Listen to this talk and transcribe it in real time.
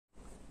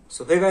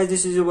So hey guys,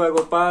 this is your boy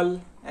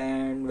Gopal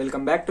and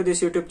welcome back to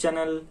this YouTube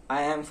channel.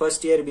 I am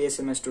first year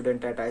BSMS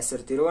student at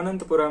IISER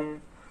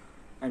Thiruvananthapuram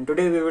and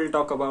today we will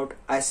talk about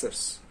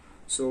IISERs.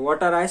 So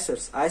what are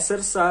IISERs?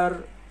 IISERs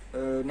are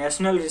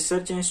national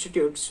research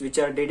institutes which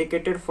are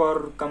dedicated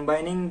for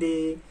combining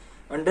the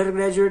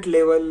undergraduate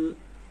level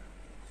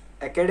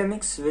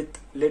academics with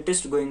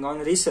latest going on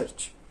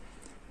research.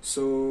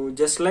 So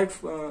just like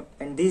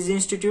and these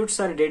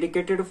institutes are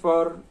dedicated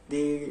for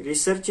the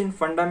research in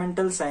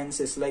fundamental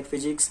sciences like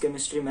physics,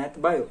 chemistry,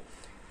 math, bio.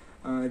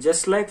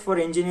 Just like for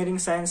engineering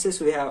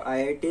sciences we have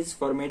IITs,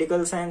 for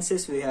medical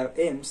sciences we have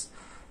AIIMS.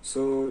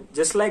 So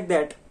just like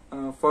that,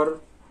 for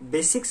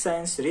basic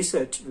science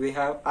research we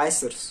have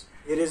IISERs.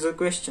 Here is a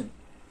question: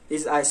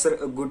 is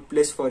IISER a good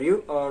place for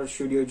you, or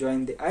should you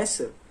join the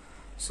IISER?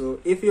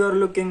 So if you are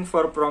looking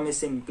for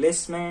promising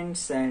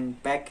placements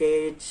and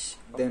package,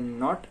 then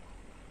not.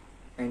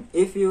 And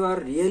if you are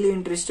really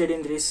interested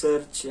in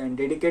research and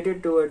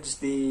dedicated towards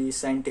the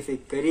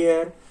scientific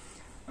career,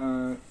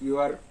 you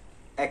are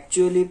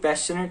actually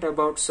passionate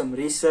about some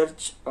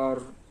research,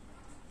 or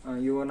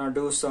you wanna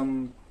do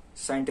some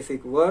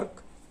scientific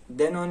work,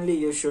 then only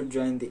you should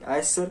join the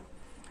IISER.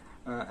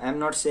 I'm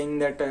not saying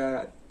that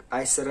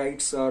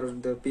IISERites or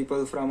the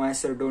people from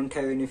IISER don't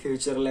have any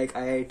future like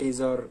IITs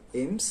or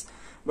AIIMS,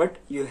 but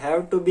you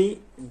have to be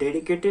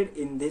dedicated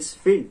in this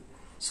field.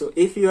 So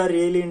if you are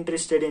really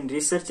interested in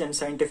research and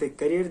scientific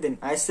career, then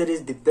IISER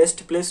is the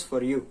best place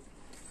for you.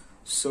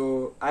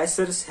 So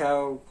IISERs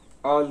have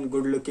all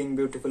good looking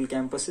beautiful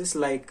campuses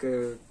like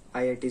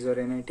IITs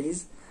or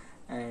NITs,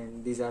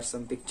 and these are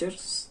some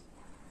pictures.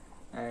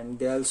 And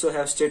they also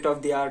have state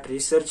of the art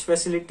research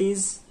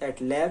facilities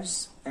at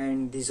labs,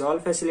 and these all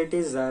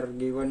facilities are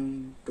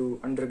given to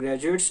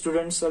undergraduate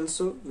students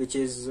also, which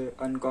is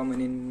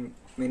uncommon in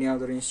many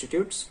other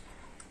institutes.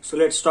 So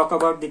let's talk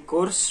about the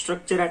course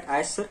structure at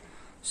IISER.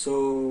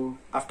 So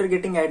after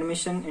getting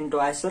admission into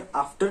IISER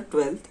after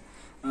 12th,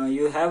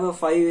 you have a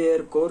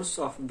 5-year course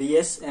of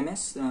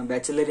BSMS,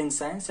 Bachelor in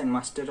Science and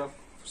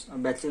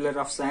Bachelor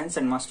of Science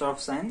and Master of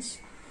Science.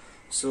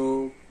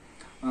 So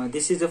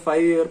this is a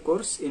 5-year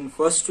course. In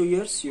first 2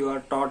 years you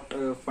are taught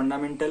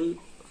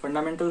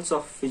fundamentals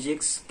of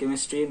physics,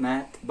 chemistry,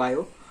 math,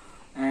 bio,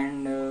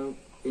 and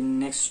in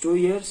next 2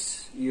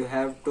 years you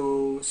have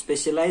to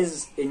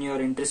specialize in your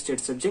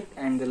interested subject,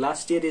 and the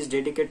last year is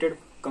dedicated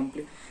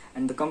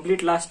the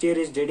complete last year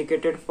is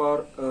dedicated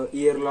for a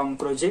year-long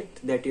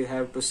project that you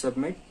have to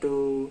submit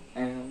to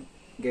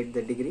get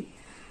the degree.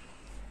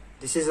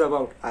 This is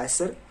about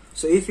IISER.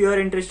 So if you are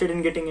interested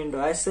in getting into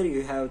IISER,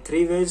 you have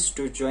 3 ways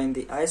to join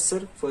the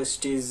IISER.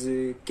 First is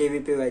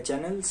KVPY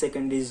channel,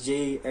 second is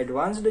JEE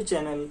Advanced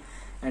channel,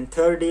 and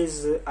third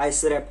is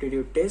IISER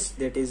Aptitude test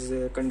that is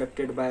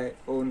conducted by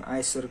own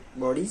IISER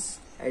bodies,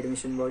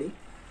 admission body.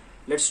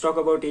 Let's talk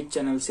about each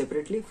channel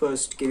separately.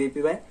 First,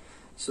 KVPY.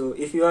 So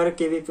if you are a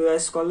KVPY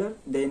scholar,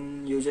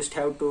 then you just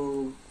have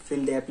to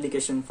fill the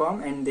application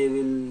form and they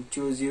will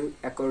choose you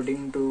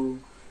according to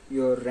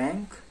your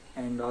rank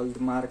and all the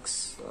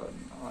marks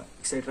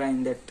etc.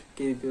 in that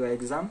KVPY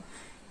exam.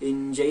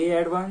 In JEE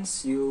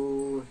Advanced,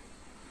 to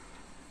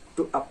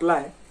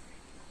apply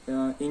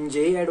in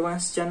JEE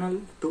Advanced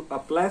channel, to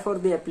apply for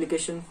the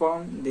application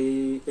form,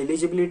 the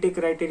eligibility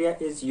criteria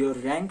is your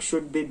rank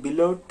should be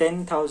below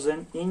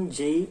 10,000 in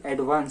JEE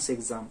Advanced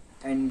exam,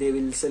 and they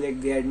will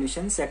select the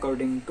admissions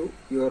according to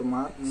your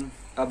marks.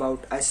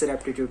 About IISER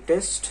Aptitude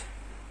test,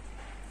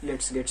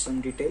 let's get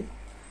some detail.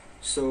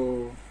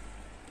 So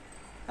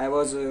I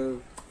was a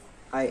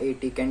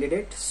IIT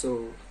candidate,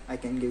 so I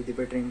can give the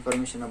better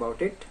information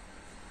about it.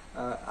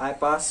 I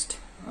passed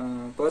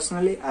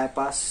personally I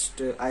passed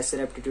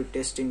IISER Aptitude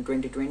test in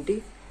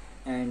 2020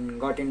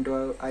 and got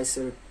into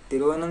IISER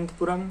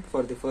Thiruvananthapuram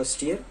for the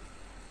first year.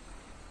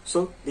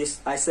 So this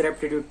IISER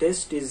Aptitude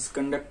test is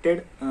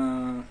conducted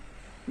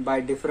by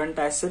different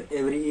IISER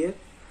every year.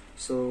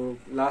 So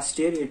last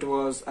year it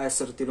was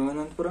IISER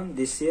Thiruvananthapuram,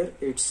 this year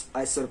it's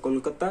IISER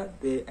Kolkata,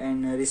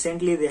 and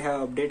recently they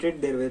have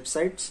updated their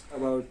websites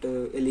about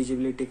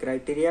eligibility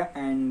criteria,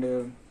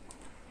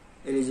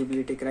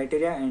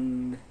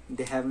 and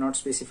they have not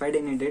specified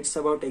any dates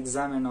about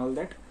exam and all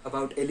that.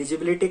 About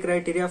eligibility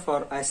criteria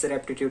for IISER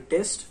Aptitude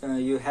test,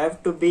 you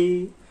have to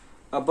be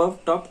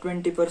above top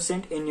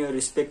 20% in your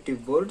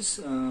respective boards.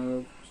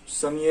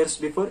 Some years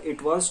before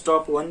it was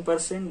top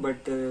 1%,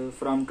 but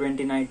from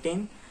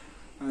 2019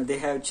 they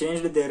have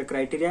changed their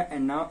criteria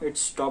and now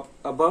it's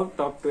above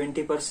top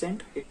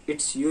 20%.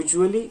 It's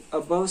usually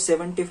above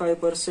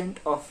 75%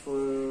 of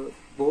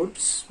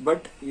boards,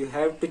 but you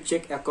have to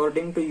check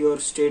according to your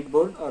state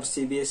board or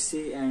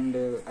CBSE and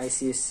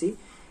ICSC.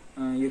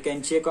 You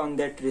can check on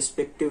that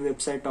respective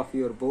website of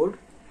your board.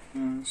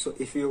 So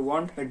if you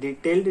want a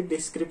detailed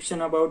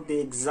description about the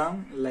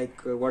exam,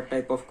 like what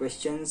type of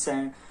questions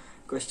are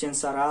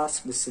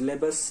asked, the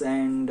syllabus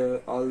and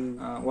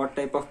what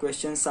type of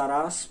questions are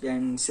asked,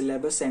 and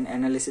syllabus and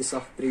analysis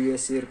of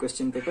previous year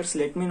question papers,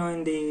 let me know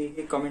in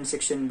the comment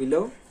section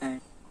below.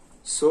 And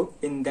so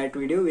in that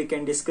video we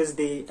can discuss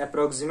the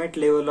approximate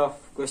level of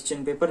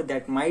question paper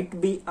that might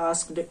be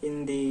asked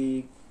in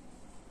the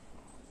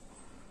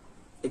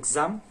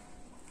exam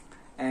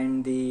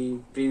and the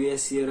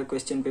previous year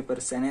question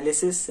papers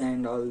analysis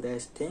and all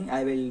that thing.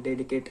 I will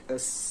dedicate a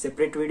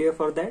separate video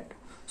for that.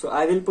 So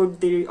I will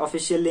put the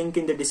official link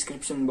in the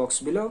description box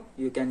below.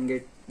 You can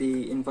get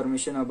the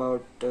information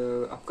about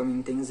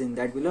upcoming things in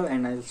that below,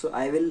 and also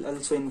I will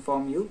also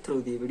inform you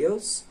through the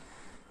videos.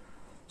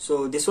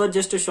 So this was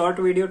just a short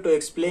video to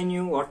explain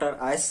you what are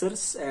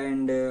IISERs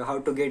and how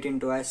to get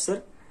into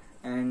IISER.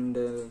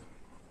 And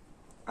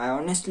I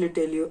honestly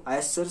tell you,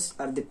 IISERs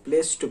are the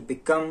place to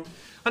become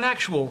an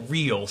actual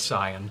real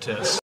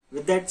scientist.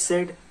 With that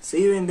said,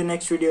 see you in the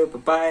next video. Bye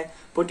bye.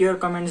 Put your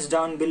comments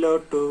down below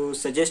to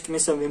suggest me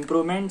some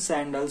improvements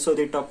and also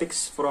the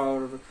topics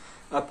for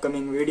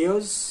upcoming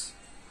videos.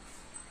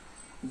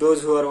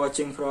 Those who are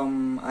watching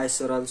from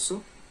IISER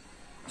also.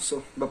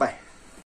 So bye bye.